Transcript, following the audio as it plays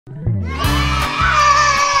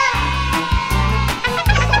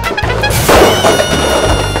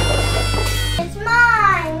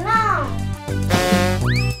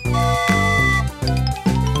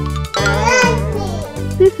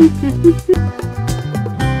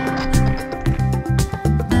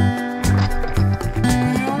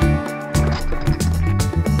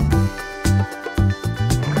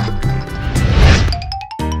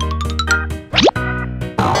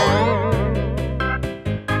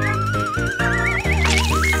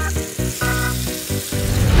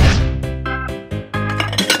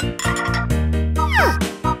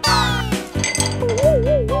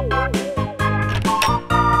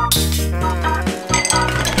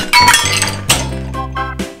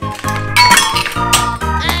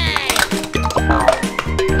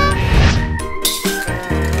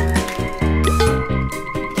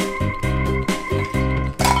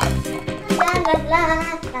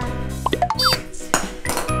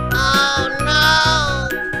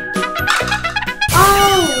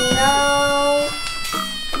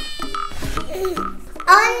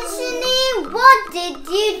Anshini, what did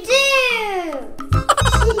you do?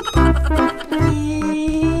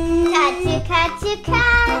 Catch you,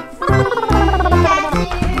 cat.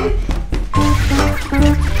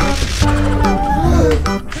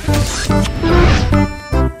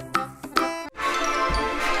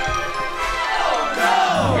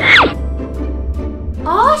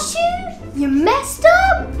 Ashu, you messed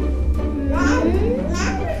up?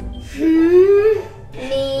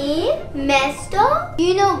 Me? Messed up?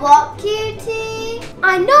 You know what, Cutie?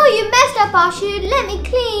 I know you messed up, Ashu. Let me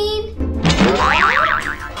clean.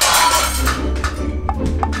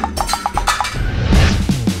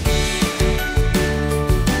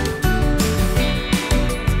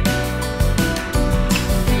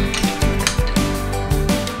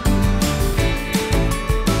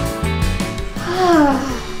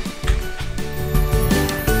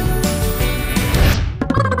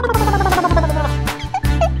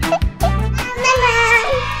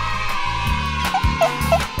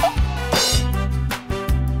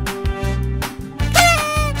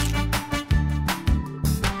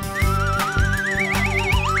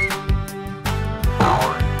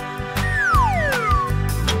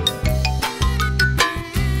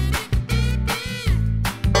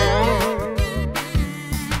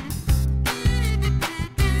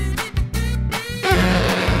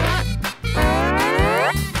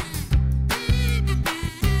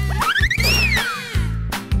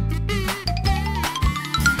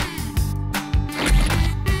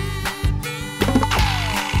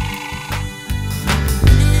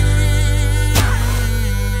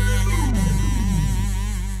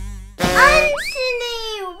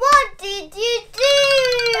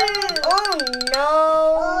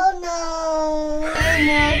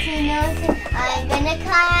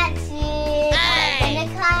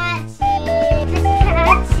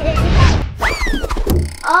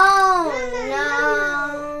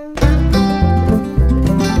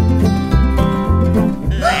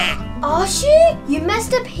 You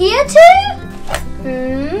messed up here too?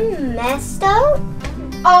 Messed up?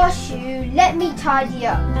 Ashu, let me tidy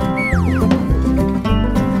up.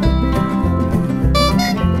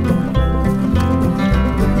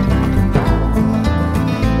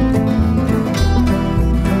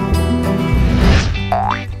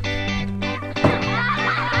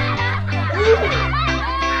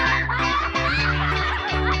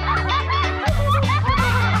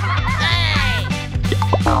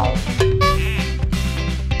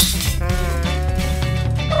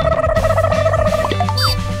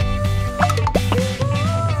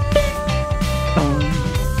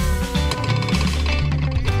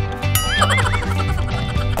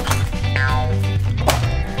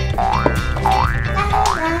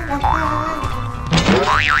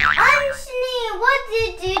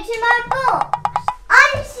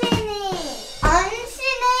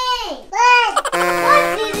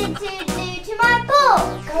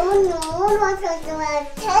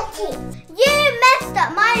 You messed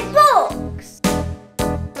up my books!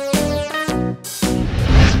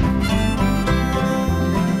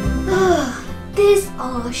 This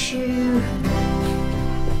Ashu.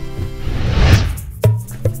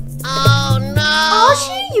 Oh no!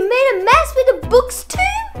 Ashu, you made a mess with the books too?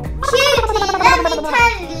 Cutie, let me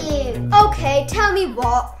tell you. Okay, tell me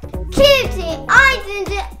what. Cutie, I didn't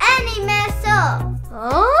do any mess up.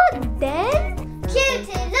 Huh? Then?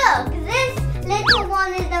 Cutie, look, this little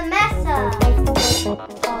one is a messer. Oh,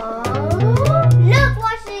 look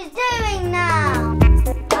what she's doing now.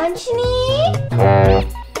 Anshini?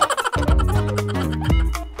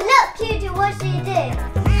 Look, Cutie, what she did.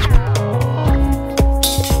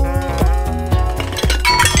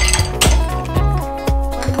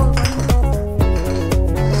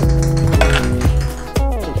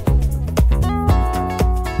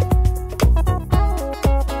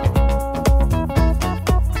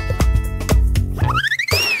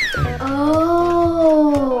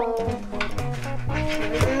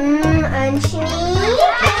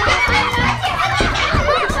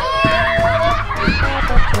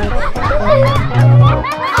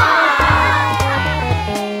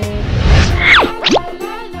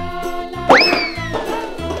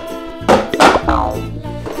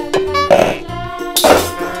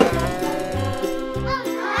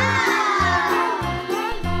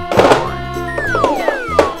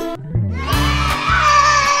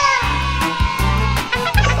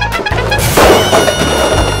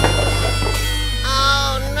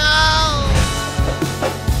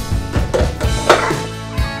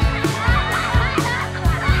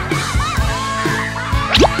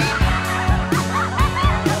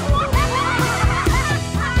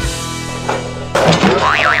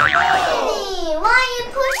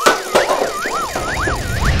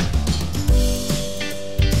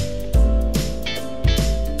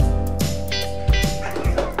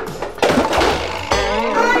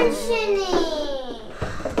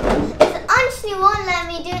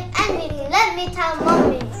 me tell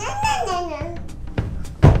Mommy.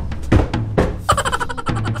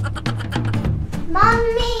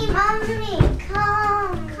 Mommy,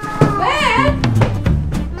 come. Where?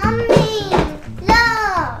 Mommy,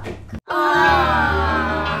 look.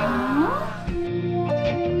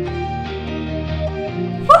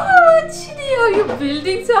 What, Chidi? Are you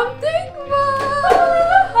building something?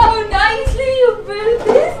 Wow! How nicely you built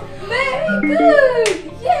this. Very good.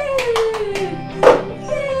 Yay!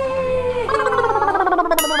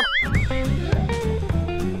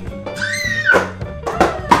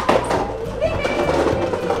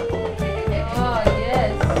 Oh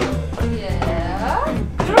yes. Yeah.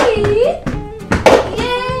 3.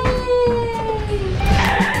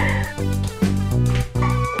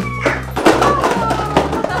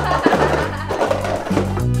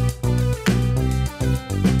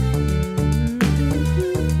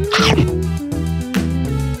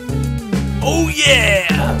 Oh yeah!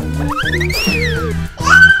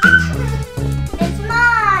 It's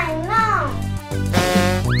mine, no.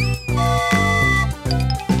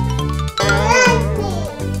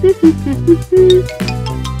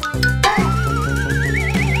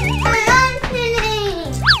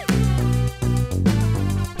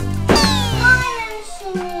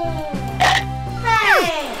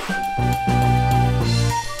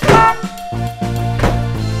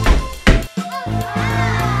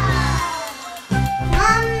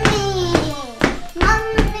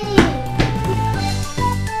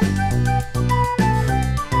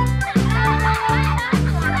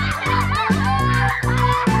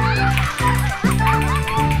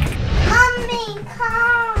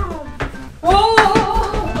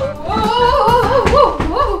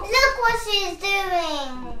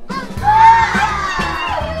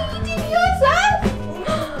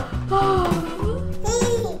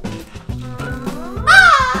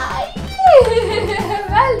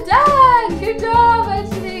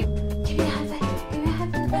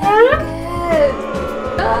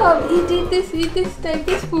 Eat this, take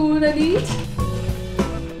the spoon and eat.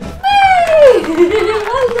 Hey!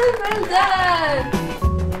 Well done.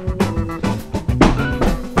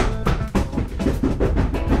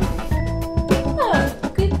 Oh,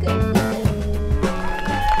 good.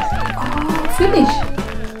 Oh, finish.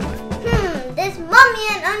 There's Mommy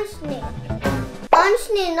and Anshini.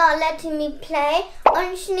 Anshini not letting me play.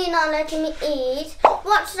 Anshini not letting me eat.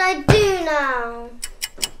 What should I do now?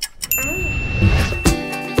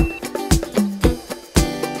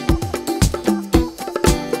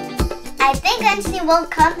 I think Anshini won't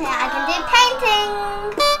come here. I can do painting.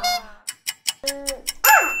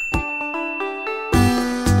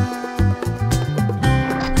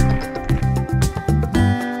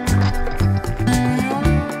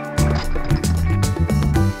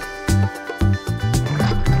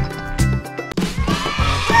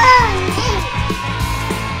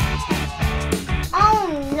 Oh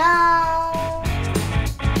no!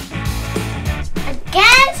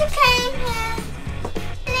 Again she came here.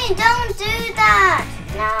 Don't do that!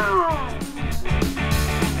 No!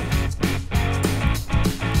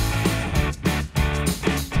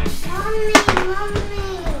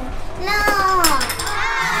 Mommy! Look!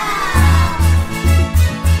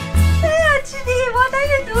 Hey Anshini, what are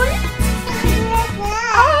you doing?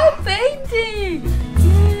 Oh, painting!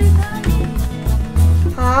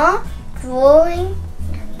 Huh? Drawing?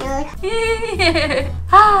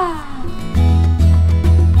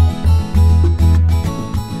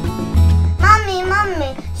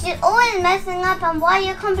 Mommy, she's always messing up, and why are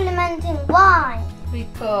you complimenting? Why?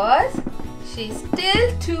 Because she's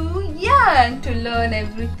still too young to learn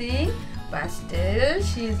everything, but still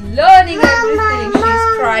she's learning everything.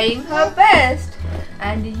 She's trying her best.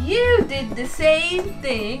 And you did the same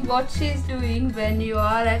thing what she's doing when you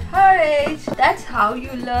are at her age. That's how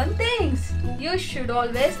you learn things. You should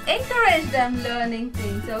always encourage them learning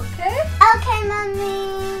things, okay? Okay,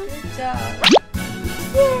 Mommy. Good job.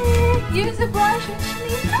 Yay! Use a brush and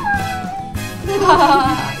sneak.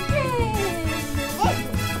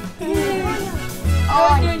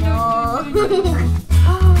 Oh no.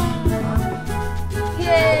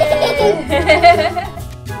 Yay!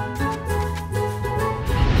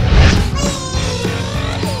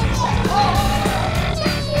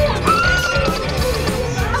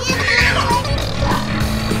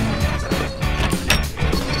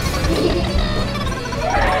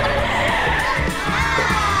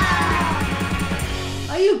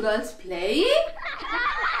 Are you girls playing?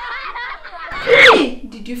 Hey,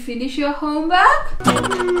 did you finish your homework?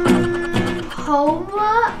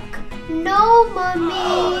 Homework? No,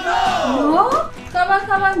 Mommy. No?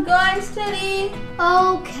 Come on, go and study.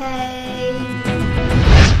 Okay.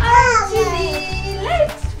 Anshini,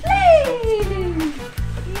 let's play.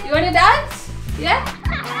 You want to dance? Yeah?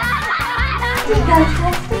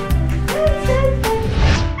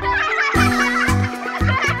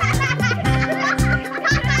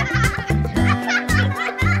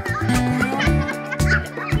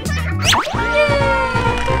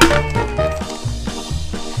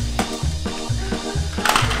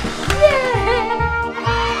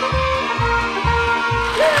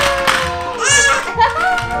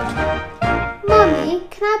 Mummy,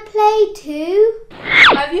 can I play too?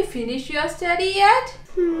 Have you finished your study yet?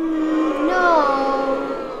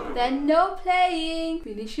 No. Then no playing.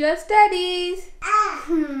 Finish your studies.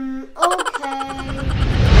 Okay.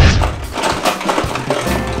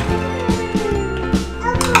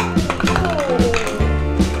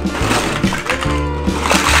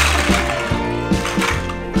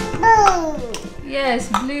 Yes,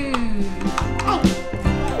 blue.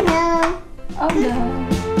 No. Oh no.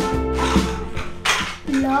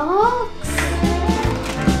 Blocks?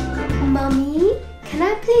 Mummy, can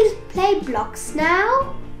I please play blocks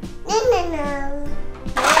now? No.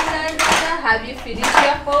 Have you finished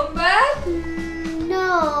your homework?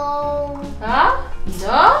 No. Huh?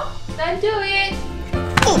 No? Then do it.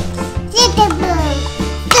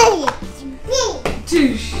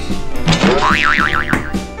 Toosh.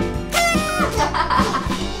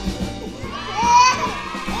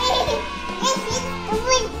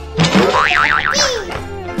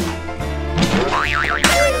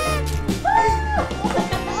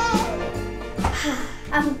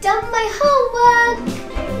 I've done my homework.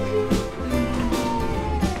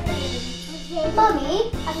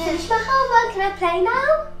 Mummy, I've finished my homework. Can I play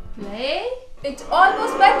now? Play? It's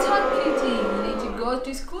almost bedtime, Cutie. You need to go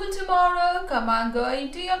to school tomorrow. Come on, go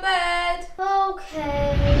into your bed.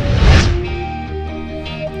 Okay.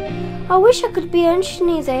 I wish I could be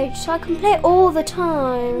Anshini's age so I can play all the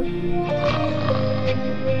time.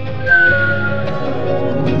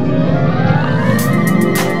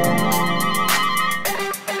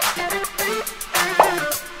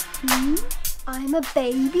 I'm a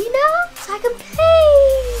baby now, so I can play.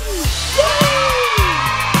 Yay!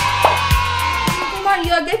 Come on,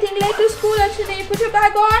 you are getting late to school, Anshini. Put your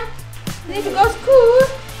bag on. You need to go to school.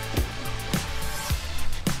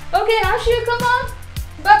 Okay, Ashu, come on.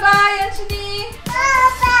 Bye-bye, Anshini.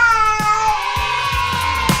 Bye-bye.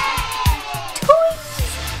 Toys.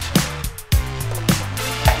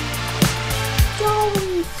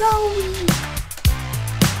 Joey.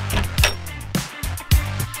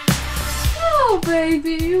 Oh,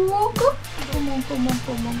 baby, you woke up. Come on.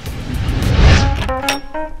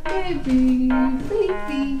 Baby.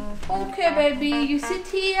 Okay, baby, you sit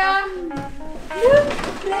here. Look,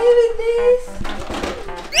 play with this.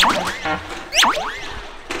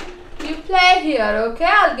 You play here, okay?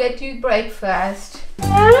 I'll get you breakfast.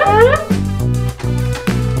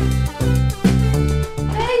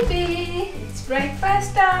 Baby, it's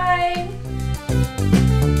breakfast time.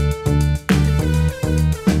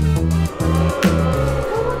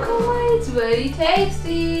 Come on, it's very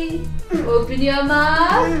tasty. Open your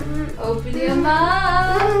mouth. Open your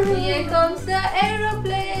mouth. Here comes the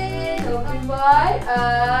aeroplane. Open wide.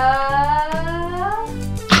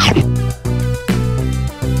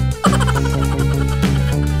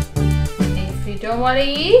 If you don't want to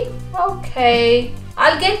eat, okay.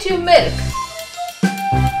 I'll get you milk.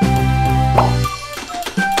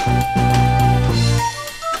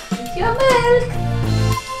 Get your milk.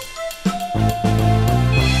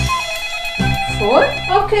 Four?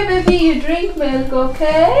 Okay, baby, you drink milk,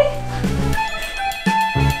 okay?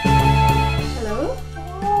 Hello?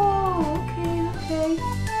 Oh, okay.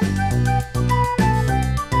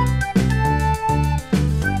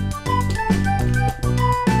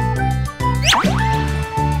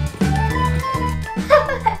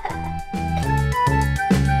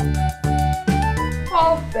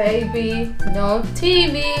 Oh, baby, no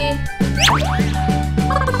TV.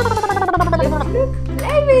 Look,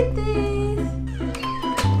 play with this.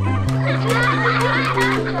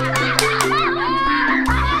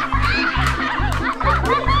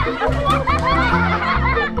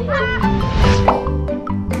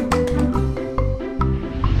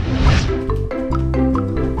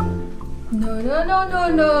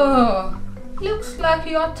 No. Looks like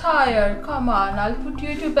you're tired. Come on, I'll put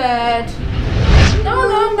you to bed.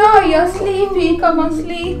 No, you're sleepy. Come on,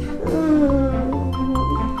 sleep.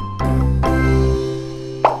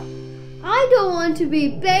 I don't want to be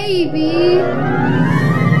baby.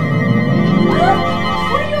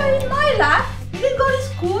 What are you in my lap? You didn't go to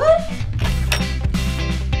school?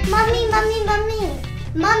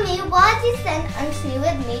 Mommy, why did you send Anshini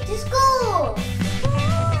with me to school?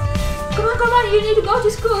 Come on, you need to go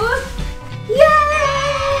to school.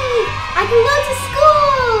 Yay! I can go to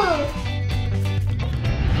school!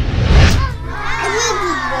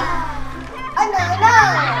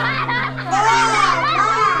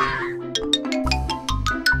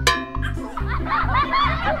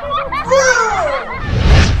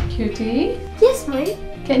 Cutie, Yes, Mummy.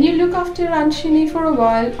 can you look after Anshini for a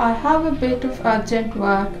while? I have a bit of urgent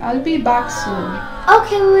work. I'll be back soon.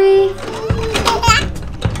 Okay, Mummy.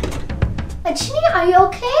 Anshini, are you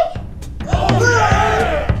okay?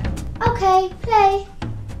 Okay, play.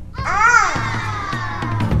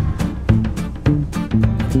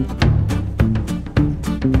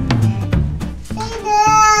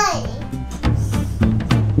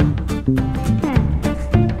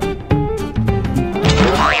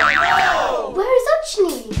 Where is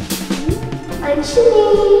Anshini? Anshini,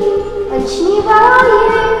 Anshini, where are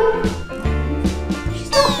you?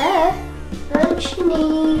 She's not there. Anshini,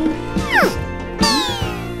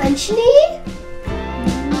 Anshini?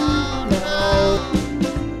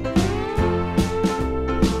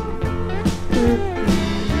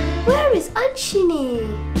 Where is Anshini?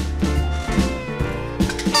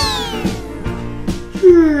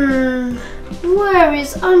 Where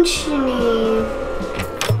is Anshini?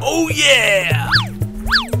 Oh yeah!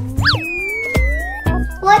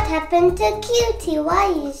 What happened to Cutie?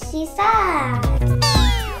 Why is she sad?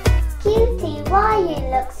 Cutie, why you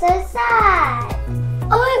look so sad?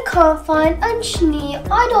 I can't find Anshini.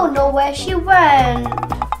 I don't know where she went.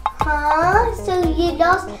 Huh? So you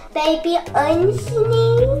lost baby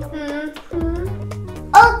Anshini?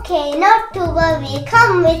 Okay, not to worry.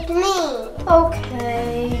 Come with me.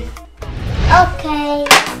 Okay. Okay.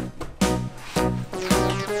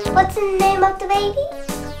 What's the name of the baby?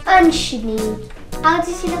 Anshini. How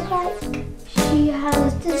does she look like? She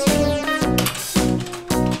has this.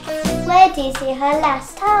 Where did you see her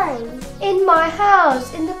last time? In my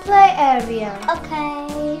house, in the play area.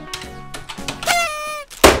 Okay.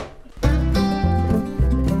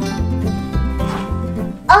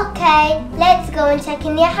 Okay, let's go and check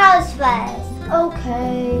in your house first.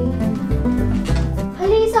 Okay.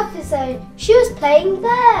 Police officer, she was playing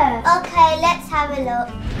there. Okay, let's have a look.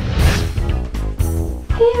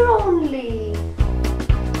 Here only.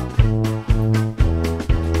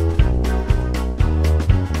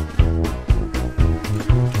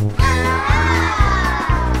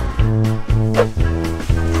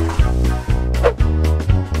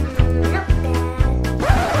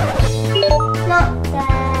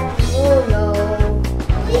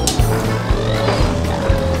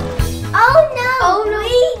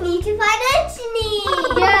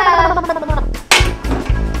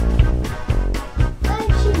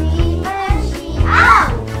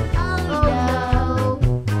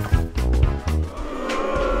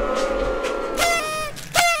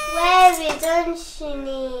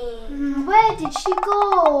 Where did she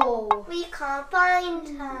go? We can't find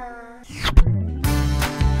her.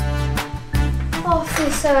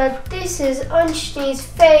 Officer, this is Anshini's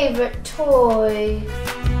favorite toy.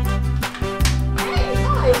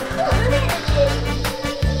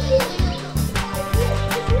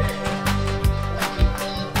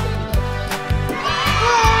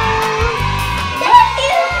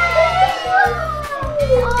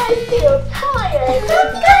 I feel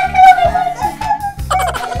tired.